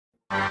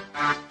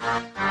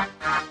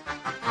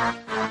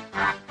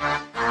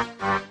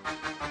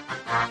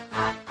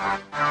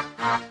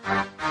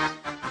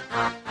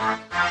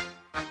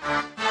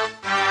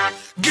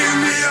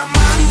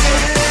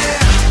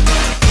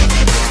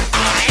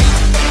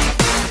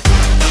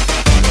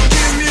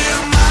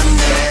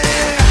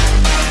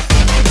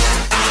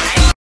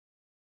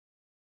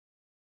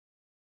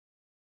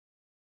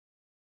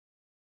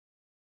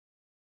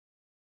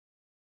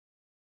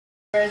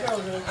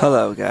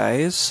Hello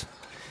guys,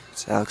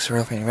 it's Alex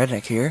Roughing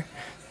Redneck here.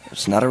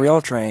 It's not a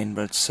real train,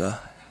 but it's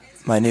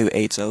my new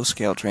 8.0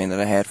 scale train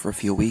that I had for a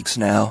few weeks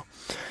now.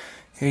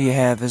 Here you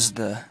have is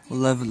the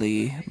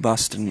lovely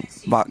Boston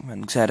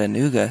Bachman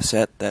Chattanooga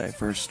set that I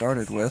first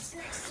started with.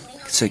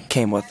 So it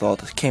came with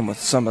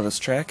some of this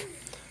track.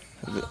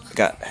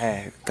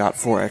 Got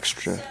 4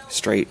 extra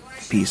straight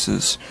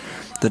pieces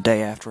the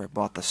day after I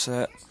bought the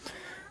set.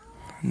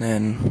 And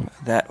then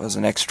that was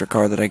an extra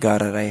car that I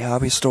got at a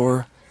hobby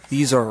store.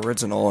 These are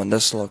original, and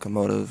this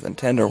locomotive and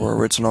tender were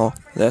original.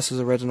 This is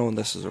original, and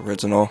this is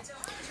original.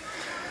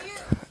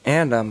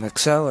 And I'm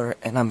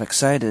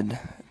excited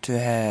to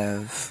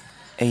have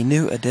a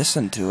new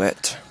addition to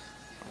it.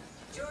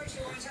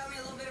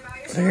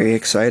 Very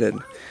excited.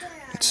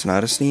 It's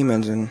not a steam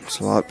engine.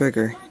 It's a lot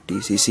bigger.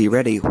 DCC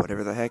ready,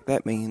 whatever the heck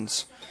that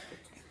means.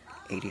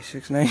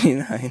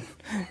 $86.99.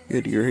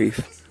 Good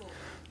grief.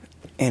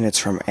 And it's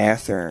from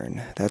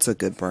Athearn. That's a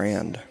good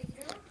brand.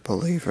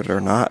 Believe it or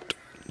not.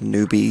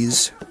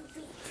 Newbies.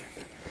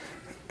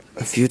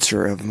 The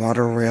future of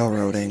modern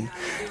railroading.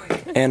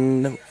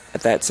 And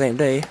at that same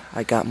day,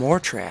 I got more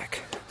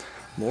track.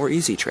 More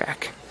easy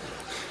track.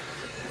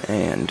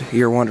 And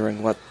you're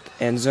wondering what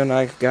engine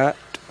I got?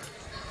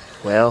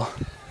 Well,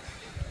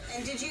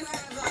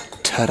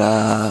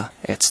 ta-da!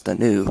 It's the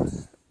new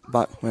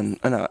Athearn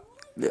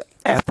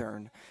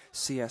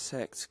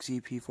CSX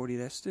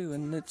GP40-2,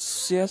 and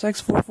it's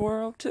CSX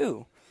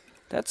 4402.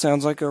 That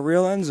sounds like a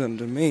real engine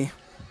to me.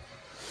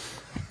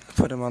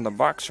 Put him on the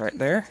box right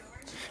there,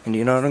 and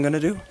you know what I'm gonna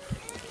do?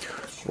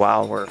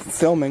 While we're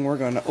filming, we're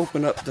gonna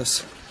open up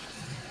this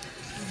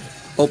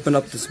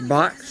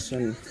box,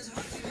 and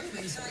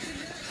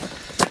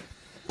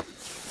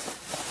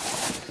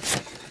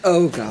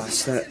oh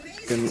gosh, that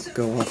didn't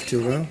go off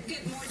too well.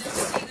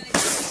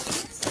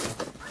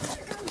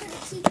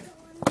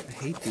 I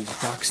hate these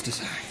box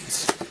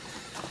designs.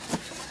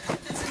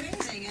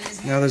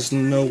 Now there's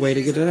no way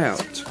to get it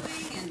out.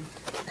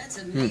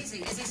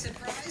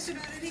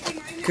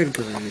 Good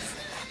grief.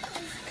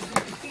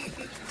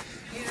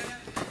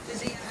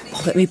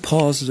 Let me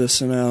pause this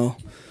and I'll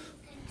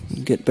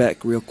get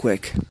back real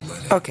quick.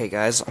 Okay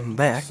guys, I'm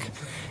back.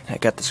 I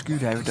got the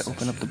screwdriver to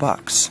open up the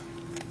box.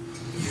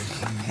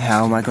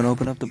 How am I going to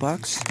open up the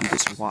box?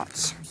 Just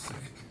watts.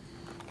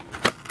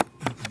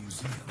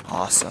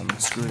 Awesome.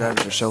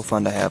 Screwdrivers are so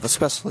fun to have,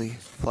 especially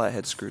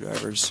flathead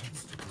screwdrivers.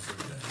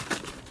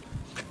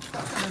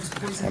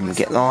 I'm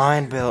getting the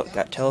line built.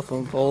 Got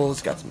telephone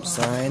poles, got some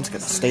signs,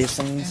 got the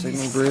station,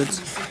 signal grids,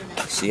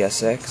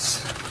 CSX.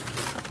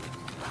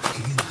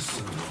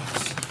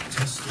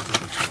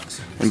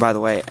 And by the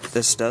way,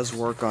 this does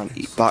work on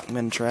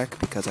Bachman track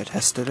because I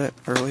tested it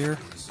earlier.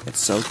 It's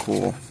so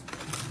cool.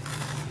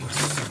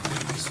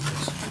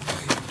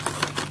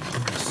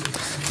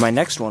 My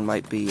next one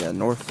might be a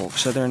Norfolk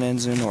Southern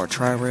engine or a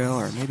Tri-Rail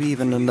or maybe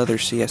even another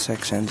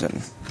CSX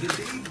engine.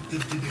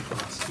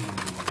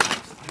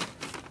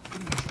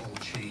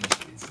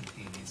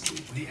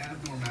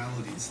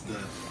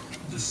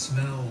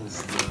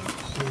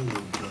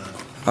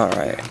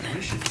 Alright.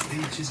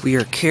 We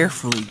are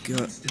carefully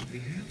going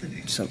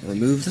to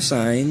remove the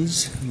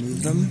signs,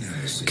 remove them,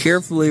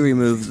 carefully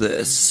remove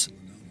this.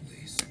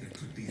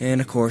 And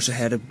of course I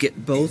had to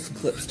get both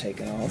clips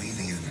taken off.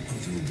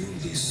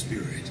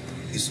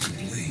 Is to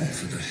blame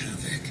for the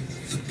havoc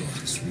the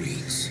box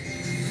wreaks.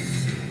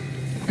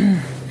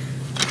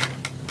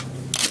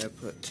 I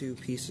put 2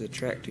 pieces of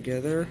track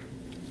together.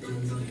 Your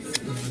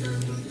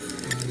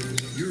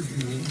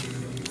pool,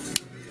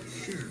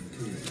 shared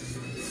pool.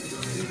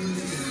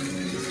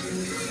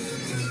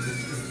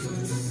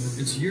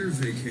 It's your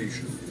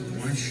vacation.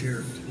 Why share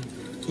it?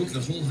 Book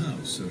the whole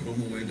house at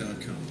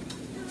homeaway.com.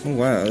 Oh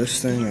wow, this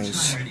thing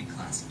is,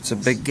 it's a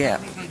big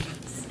gap.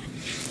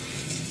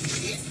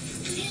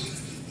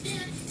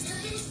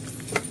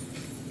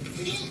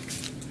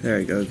 There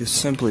you go, just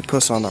simply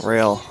push on the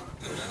rail,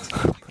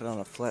 put it on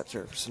a flat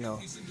surface. Now,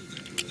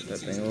 put that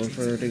thing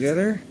over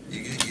together.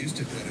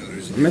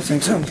 I'm missing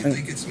something.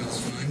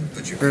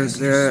 Where's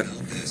that?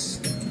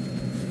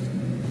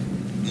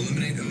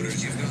 Eliminate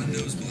odors you've gone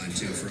nose blind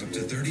to for up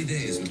to 30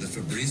 days with the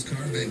Febreze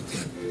car vent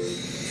clip.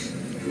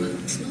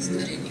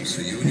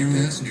 So you and your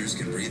passengers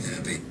can breathe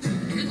happy.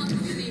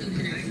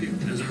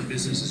 As our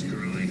business is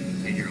growing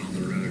and you're on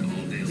the road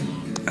all day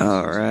long.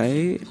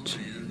 Alright.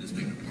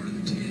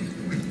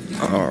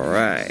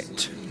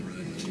 Alright.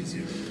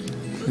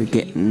 We're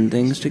getting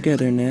things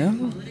together now.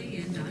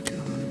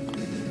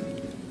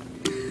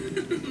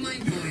 My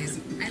boys,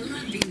 I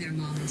love being their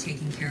mom and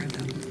taking care of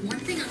them. One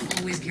thing I'm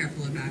always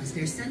careful about is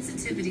their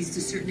sensitivities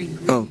to certain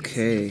ingredients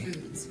in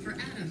foods. For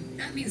Adam,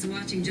 that means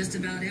watching just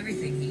about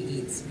everything he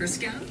eats. For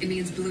Scout, it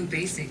means Blue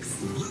Basics.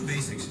 Blue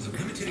Basics is a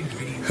limited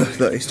ingredient. I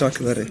thought he's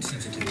talking about it.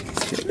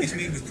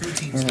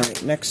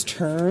 Alright, next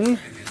turn.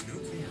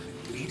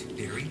 Meat,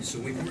 dairy,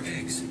 soy, or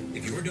eggs.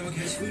 If your dog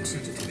has food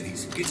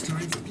sensitivities, it's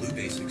time for Blue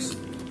Basics.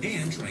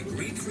 And try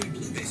grain-free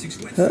Blue Basics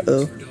wet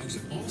foods for dogs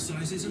of all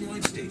sizes and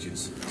life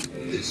stages.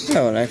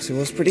 That one actually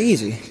was pretty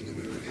easy.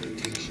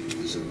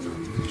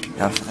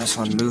 Now for this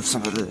one, move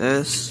some of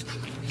this.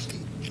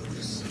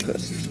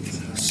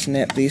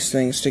 Snap these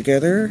things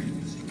together.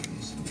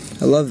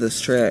 I love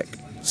this track.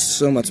 It's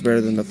so much better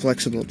than the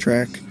flexible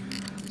track.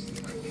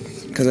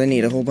 Because I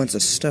need a whole bunch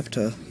of stuff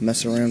to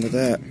mess around with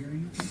that.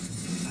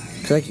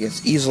 Because I can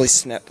easily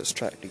snap this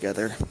track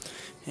together.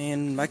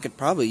 And I could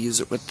probably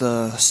use it with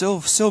the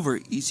silver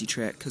Easy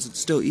Track, because it's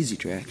still Easy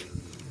Track.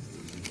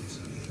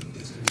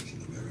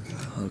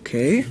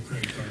 Okay.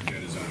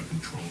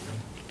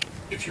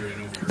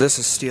 This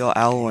is steel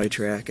alloy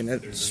track, and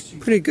it's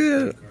pretty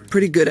good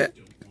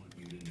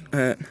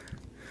at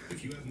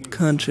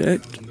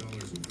contract.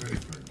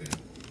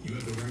 You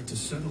have the right to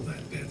settle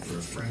that debt for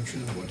a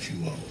fraction of what you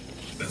owe.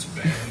 That's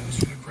bad news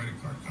for the credit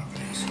card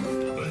companies,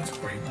 but it's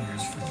great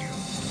news for you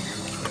and your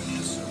credit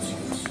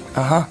associates.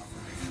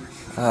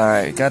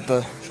 Alright, got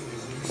the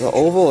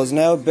oval is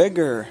now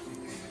bigger.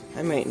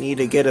 I might need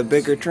to get a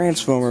bigger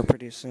transformer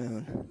pretty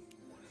soon.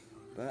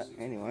 But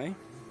anyway,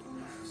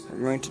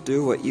 I'm going to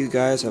do what you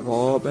guys have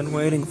all been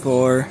waiting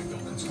for.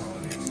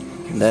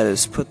 And that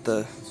is put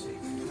the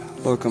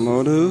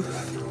locomotive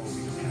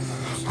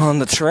on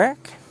the track.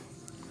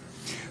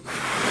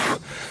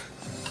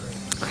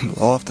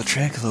 Blow off the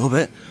track a little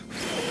bit.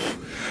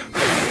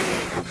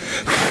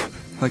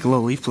 Like a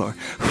little leaf blower.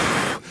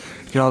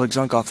 Get all the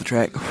junk off the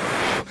track.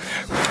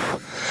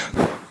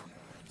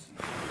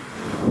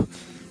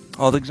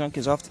 All the junk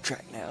is off the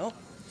track now.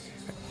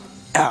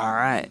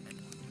 Alright.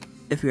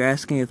 If you're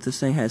asking if this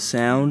thing has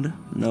sound,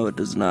 no it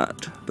does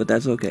not. But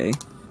that's okay.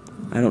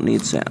 I don't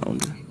need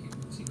sound.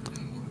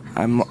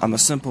 I'm a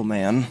simple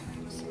man.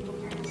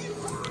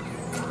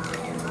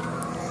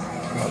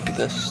 Look at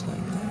this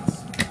thing.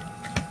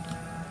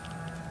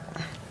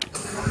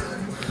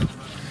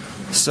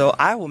 So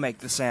I will make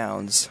the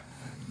sounds.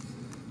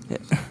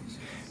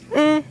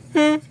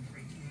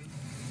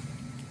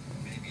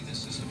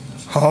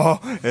 Oh,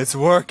 it's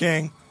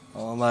working!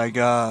 Oh my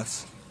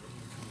gosh.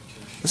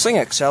 This thing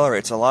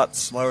accelerates a lot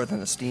slower than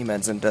the steam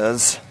engine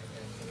does.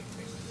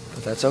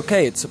 But that's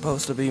okay, it's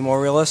supposed to be more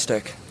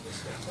realistic.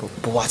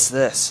 But watch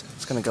this.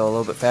 It's gonna go a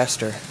little bit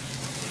faster.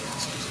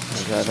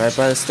 I got right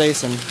by the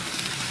station.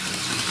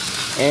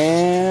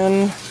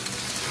 And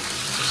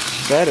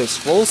that is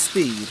full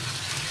speed.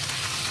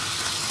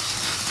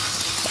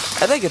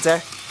 I think it's,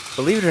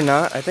 believe it or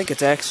not, I think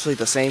it's actually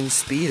the same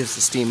speed as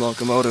the steam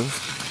locomotive.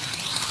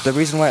 The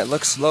reason why it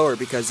looks slower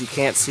because you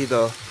can't see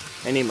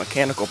any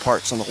mechanical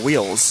parts on the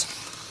wheels.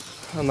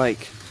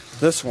 Unlike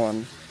this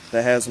one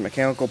that has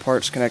mechanical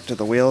parts connected to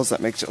the wheels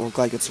that makes it look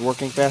like it's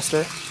working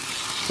faster.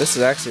 This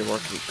is actually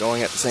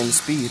going at the same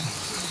speed.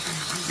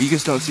 But you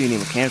just don't see any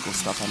mechanical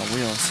stuff on the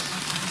wheels.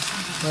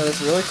 That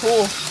is really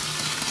cool.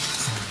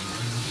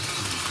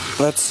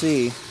 Let's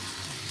see.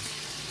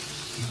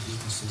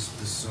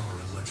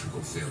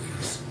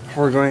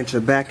 We're going to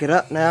back it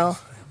up now.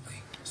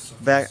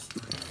 Back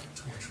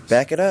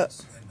it up.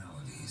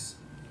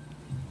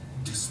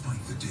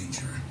 Despite the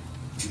danger,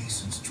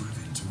 Jason's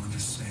driven to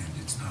understand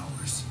its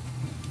powers.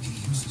 He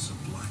uses a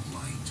black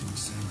light to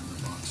examine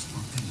the box for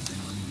anything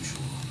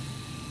unusual.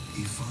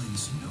 He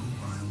finds no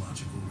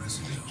biological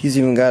residue. He's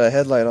even got a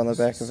headlight on the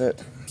back of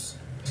it.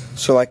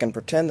 So I can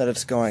pretend that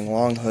it's going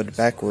long hood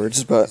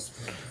backwards, but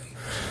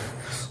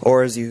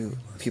or as you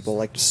people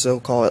like to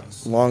so call it,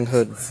 long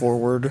hood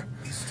forward.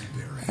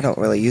 I don't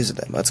really use it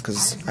that much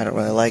because I don't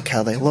really like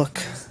how they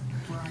look.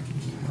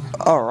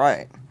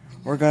 Alright,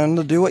 we're going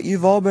to do what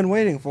you've all been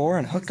waiting for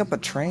and hook up a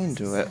train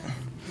to it.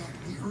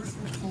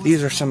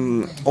 These are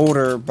some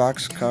older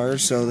box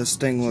cars, so this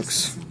thing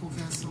looks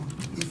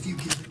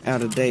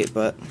out of date,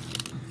 but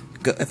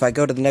if I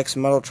go to the next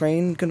model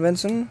train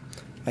convention,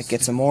 I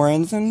get some more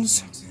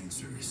engines.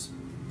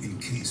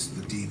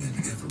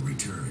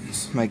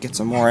 Might get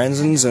some more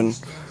engines and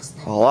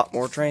a lot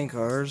more train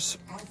cars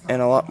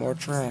and a lot more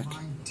track.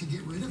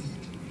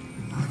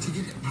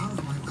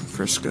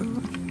 Frisco.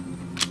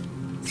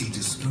 He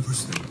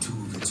discovers that two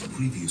of its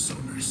previous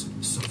owners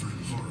suffered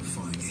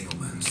horrifying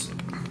ailments.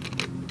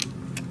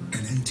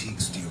 An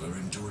antiques dealer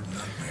endured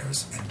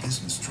nightmares and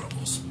business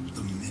troubles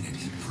the minute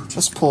he purchased.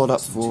 Let's pull it up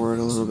forward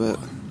a little bit.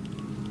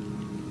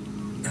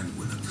 And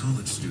when a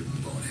college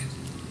student bought it,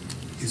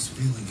 his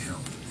failing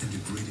health and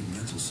degrading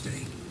mental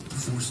state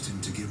forced him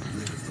to get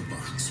rid of the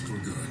box for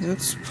good.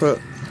 Let's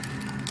put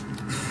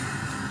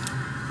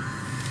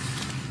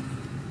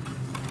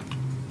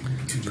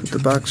the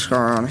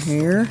boxcar on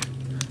here.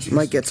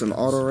 Might get some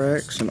auto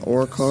wrecks, an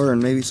ore car,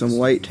 and maybe some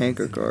white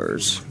tanker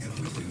cars.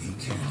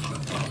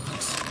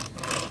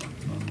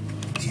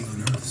 He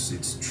unearths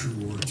its true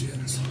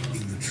origins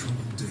in the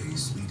troubled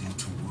days leading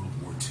to World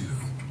War II.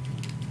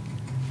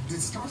 It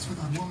starts with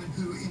a woman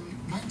who, in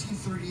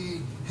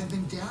 1938, had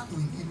been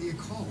dabbling in the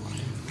occult.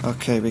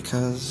 Okay,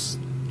 because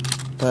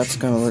that's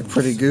gonna look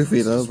pretty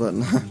goofy though, but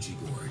we're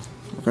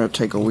gonna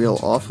take a wheel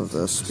off of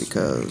this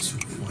because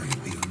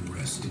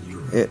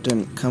it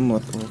didn't come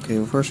with. Okay,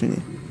 well, first we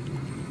need.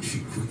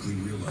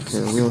 Okay,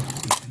 the wheel.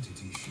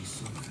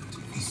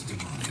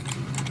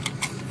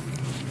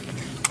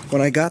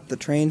 When I got the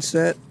train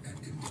set,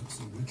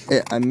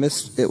 I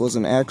missed. It was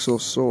an axle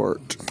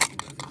sort.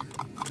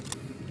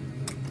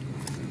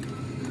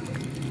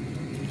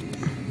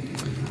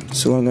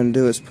 So what I'm going to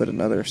do is put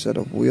another set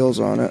of wheels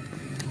on it.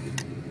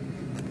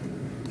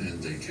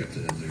 And they kept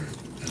it in there,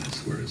 and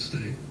that's where it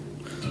stayed.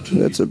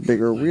 That's a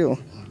bigger wheel.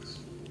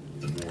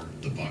 The more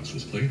the box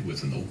was played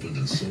with and opened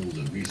and sold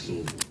and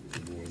resold,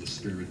 the more the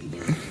spirit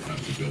learned how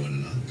to go in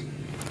and out.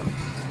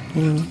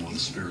 And the more the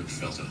spirit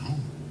felt at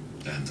home,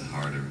 and the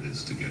harder it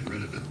is to get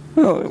rid of it.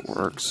 Oh, it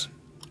works.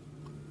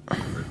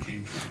 Where it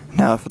came from.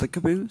 Now for the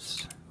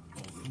caboose.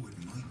 Although it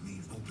might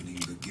mean opening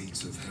the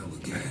gates of hell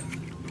again,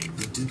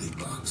 the Dybbuk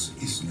box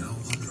is now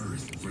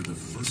unearthed for the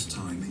first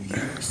time in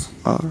years.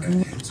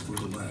 And heads for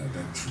the lab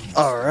at Trinity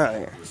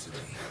University.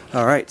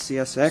 Alright,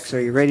 CSX,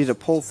 are you ready to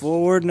pull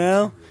forward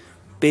now?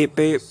 Beep,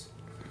 beep.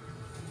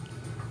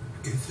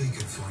 If they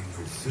can find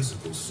no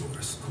physical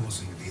source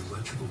causing the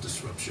electrical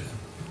disruption,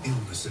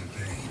 illness and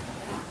pain,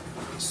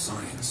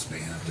 science may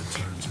have to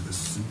turn to the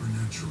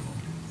supernatural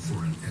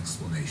for an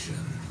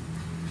explanation.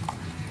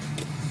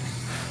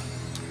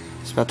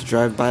 It's about to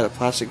drive by the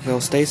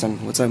Plasticville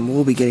station, which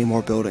we'll be getting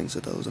more buildings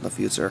of those in the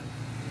future.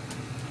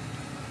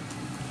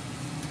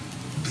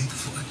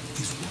 Bigfoot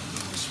is one of the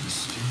most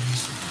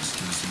mysterious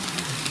monsters in the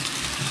world.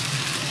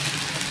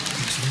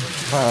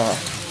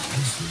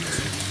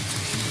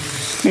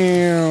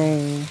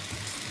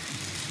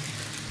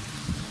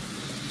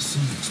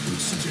 Some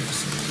experts suggest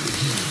that the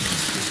human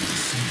is a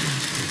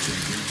descendant of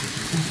gigantic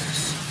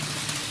tortoise,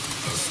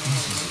 a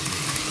species of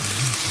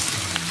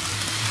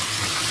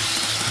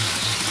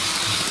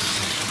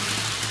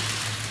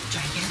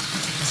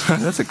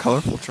That's a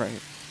colorful train.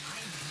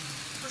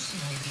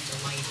 Personally, be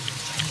delighted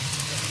if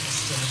gigantic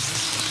still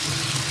exists.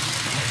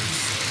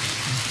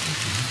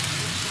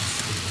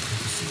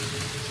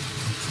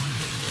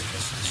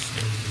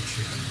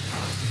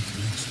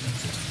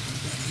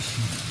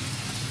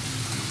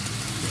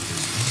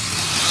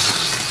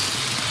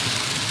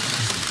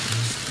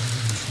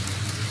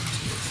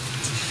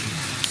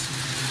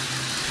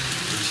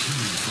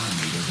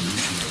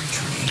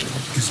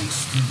 Is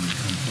extremely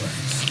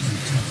complex and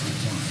tough to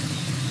climb.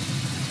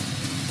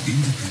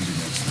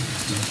 Independent expert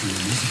Dr.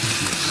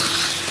 Elizabeth Ritter,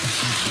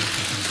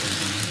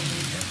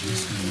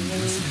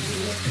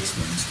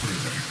 explains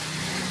further.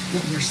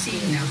 What we're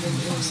seeing now from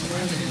fossil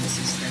evidence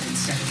is that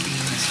instead of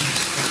being this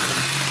much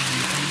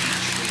tree,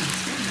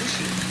 it's very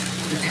bushy.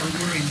 But there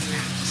were, in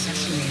fact,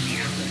 especially in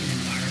the African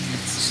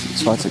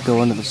environments, Spots that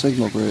go into the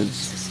signal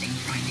grids. existing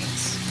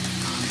findings,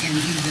 and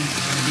even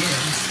amid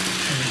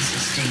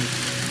coexisting.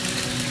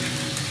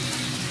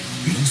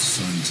 Most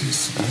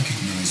scientists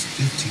recognize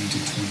 15 to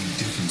 20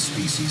 different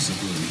species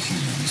of early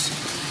humans.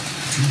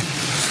 Two of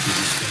those were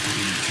discovered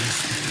in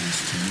just the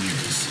past 10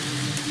 years.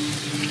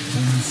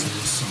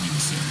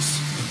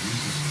 Sciences, a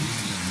group of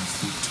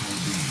 3.5-foot tall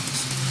beings,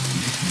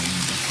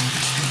 nicknamed the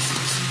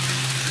Hobgoblins,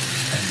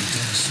 and the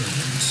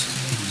Denisovans,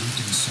 who lived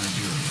in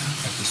Siberia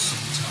at the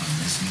same time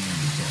as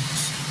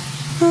Neanderthals.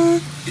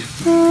 If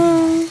the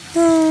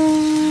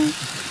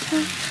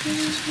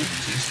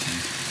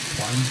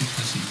why would the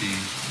present be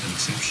an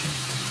exception?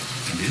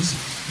 And is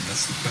it?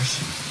 That's the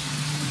question.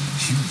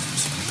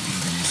 Humans may be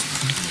the most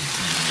privileged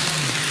in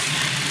the world,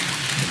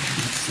 but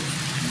Bigfoot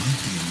might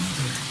be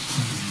another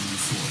hiding in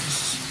the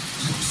forests,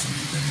 closer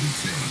than we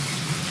think.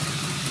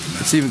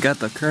 It's even got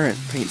the current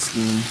paint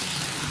scheme.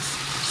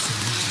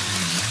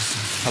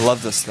 I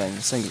love this thing.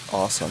 This thing is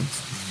awesome.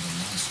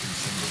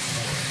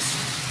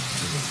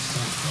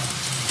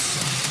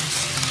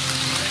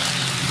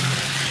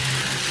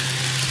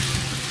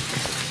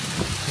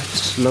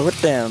 Slow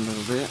it down a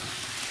little bit.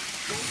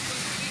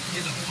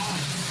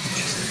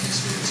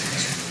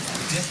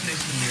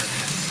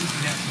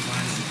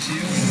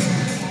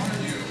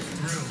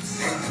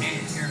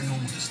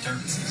 Paranormal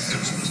disturbances.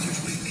 Ghostbusters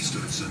Week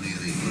starts Sunday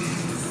at 8.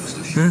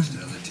 Ghostbusters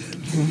style at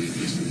 10.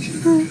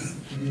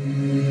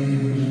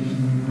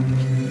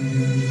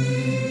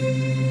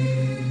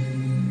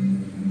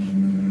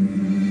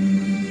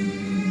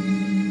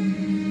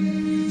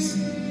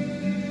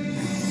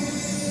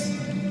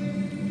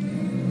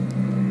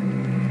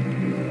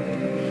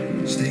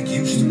 Steak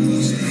used to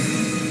cost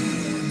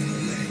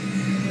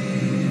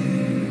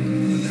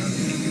but now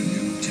you can get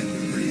new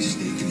tender braised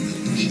steak and milk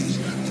dishes.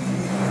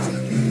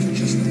 Flatbread for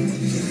just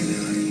 $1.49.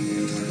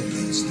 Taco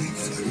Bell steak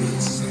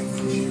flatbread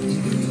sandwich.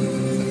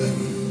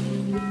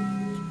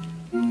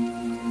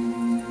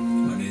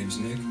 My name's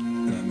Nick,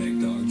 and I make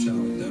dog chow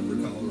in Denver,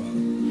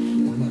 Colorado.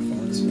 One of my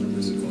fondest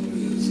memories of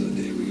Chloe is the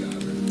day we got her.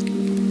 I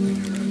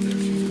knew right there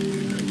she was going to be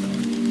a great dog.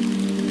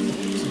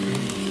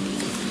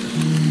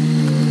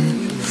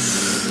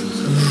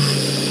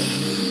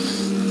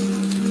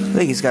 I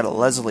think he's got a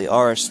Leslie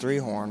RS3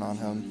 horn on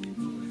him.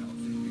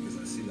 Because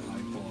I see the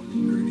high quality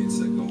ingredients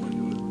that go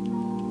into it.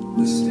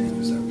 The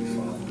standards that we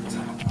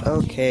follow.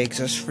 Okay,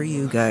 just for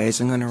you guys,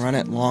 I'm going to run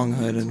it long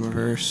hood in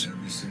reverse.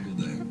 Every single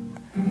day.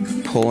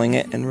 Pulling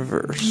it in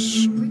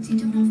reverse. Words you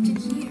don't often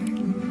hear.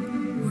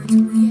 Words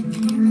we at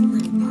Panera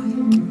live by.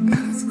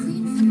 Because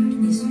clean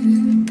food is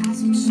food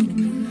as it should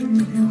be.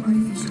 With no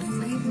artificial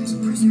flavors,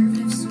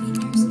 preservatives,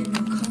 sweeteners, and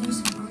no colors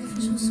from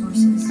artificial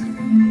sources.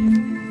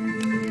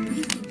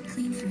 We think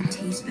clean food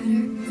tastes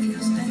better,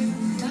 feels better,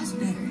 does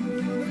better.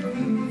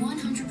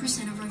 100%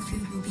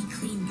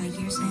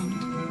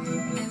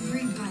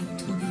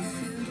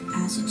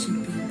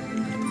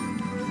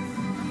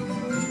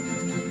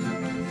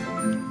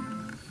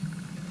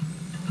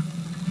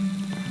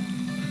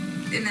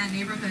 that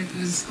neighborhood, it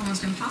was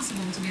almost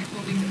impossible to get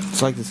what we could.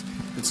 It's like this.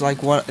 It's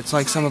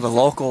like some of the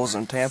locals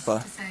in Tampa.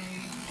 To say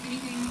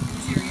anything in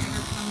this area ever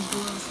comes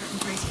below a certain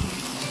price point,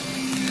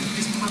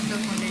 just popped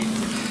up one day.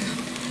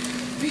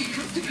 We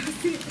have to go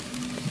see it.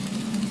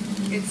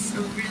 It's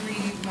a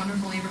really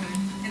wonderful neighborhood,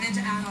 and then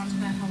to add on to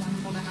that, how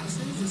wonderful the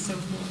house is so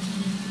cool.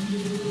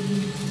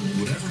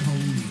 Whatever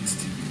home means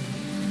to you,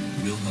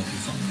 we'll help you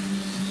find it.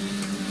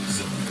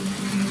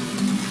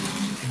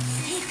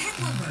 Hey, pet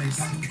lovers!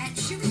 At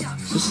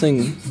Chewy.com, This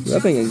thing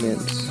rubbing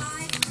against.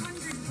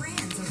 500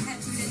 brands of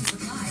pet food and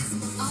supplies,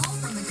 all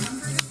from the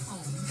comfort of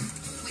home.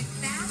 With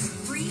fast,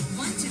 free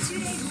 1 to 2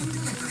 day home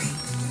delivery.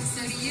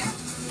 So to you,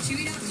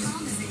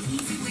 Chewy.com is an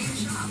easy way to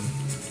shop.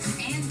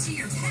 And to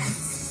your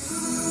pets,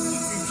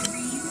 it's a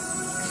dream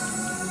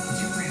come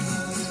true.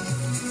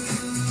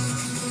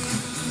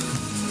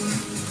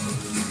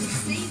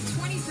 Save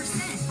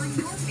 20% on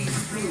your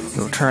favorite brands.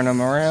 Go turn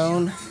them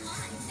around.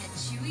 At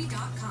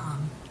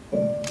Chewy.com.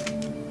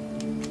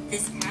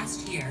 This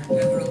past year,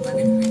 over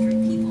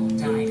 1,100 people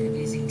died of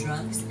using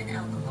drugs and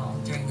alcohol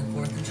during the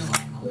 4th of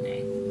July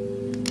holiday.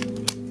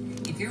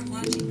 If you're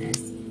watching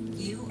this,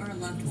 you or a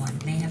loved one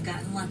may have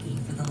gotten lucky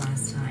for the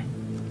last time.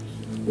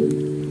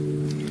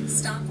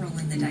 Stop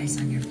rolling the dice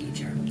on your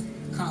future.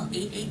 Call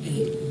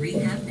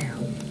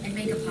 888-REHAB-NOW and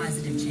make a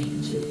positive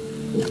change.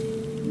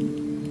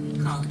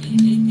 Call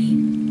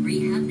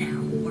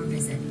 888-REHAB-NOW or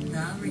visit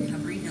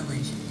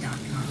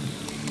therecoveryvillage.com.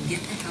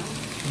 Get the help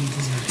you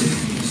deserve.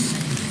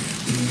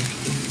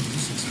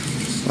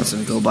 Let's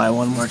go by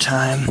one more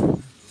time.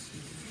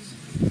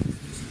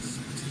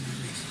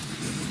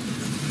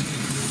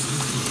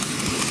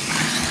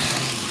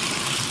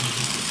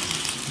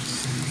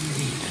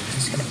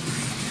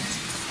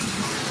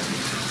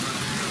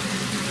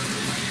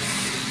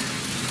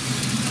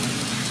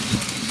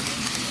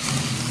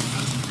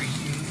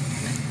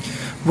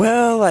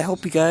 Well, I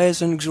hope you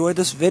guys enjoyed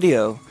this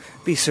video.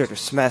 Be sure to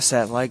smash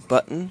that like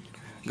button.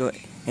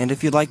 And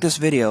if you like this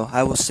video,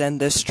 I will send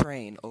this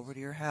train over to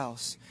your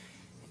house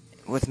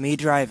with me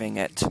driving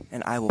it,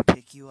 and I will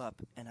pick you up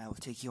and I will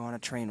take you on a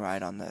train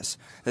ride on this.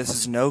 This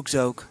is no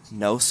joke,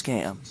 no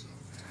scam.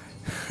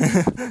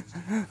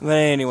 But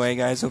anyway,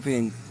 guys, hope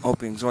you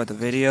enjoyed the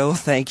video.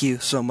 Thank you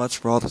so much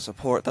for all the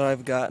support that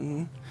I've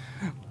gotten.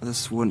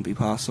 This wouldn't be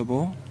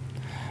possible.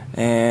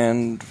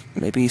 And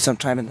maybe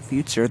sometime in the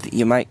future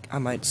I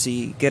might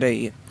get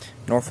a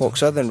Norfolk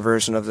Southern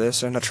version of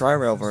this and a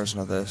Tri-Rail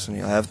version of this, and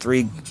you'll have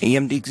 3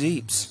 EMD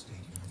Jeeps.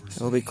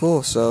 It'll be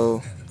cool.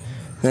 So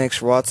thanks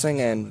for watching,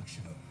 and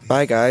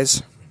bye,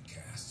 guys.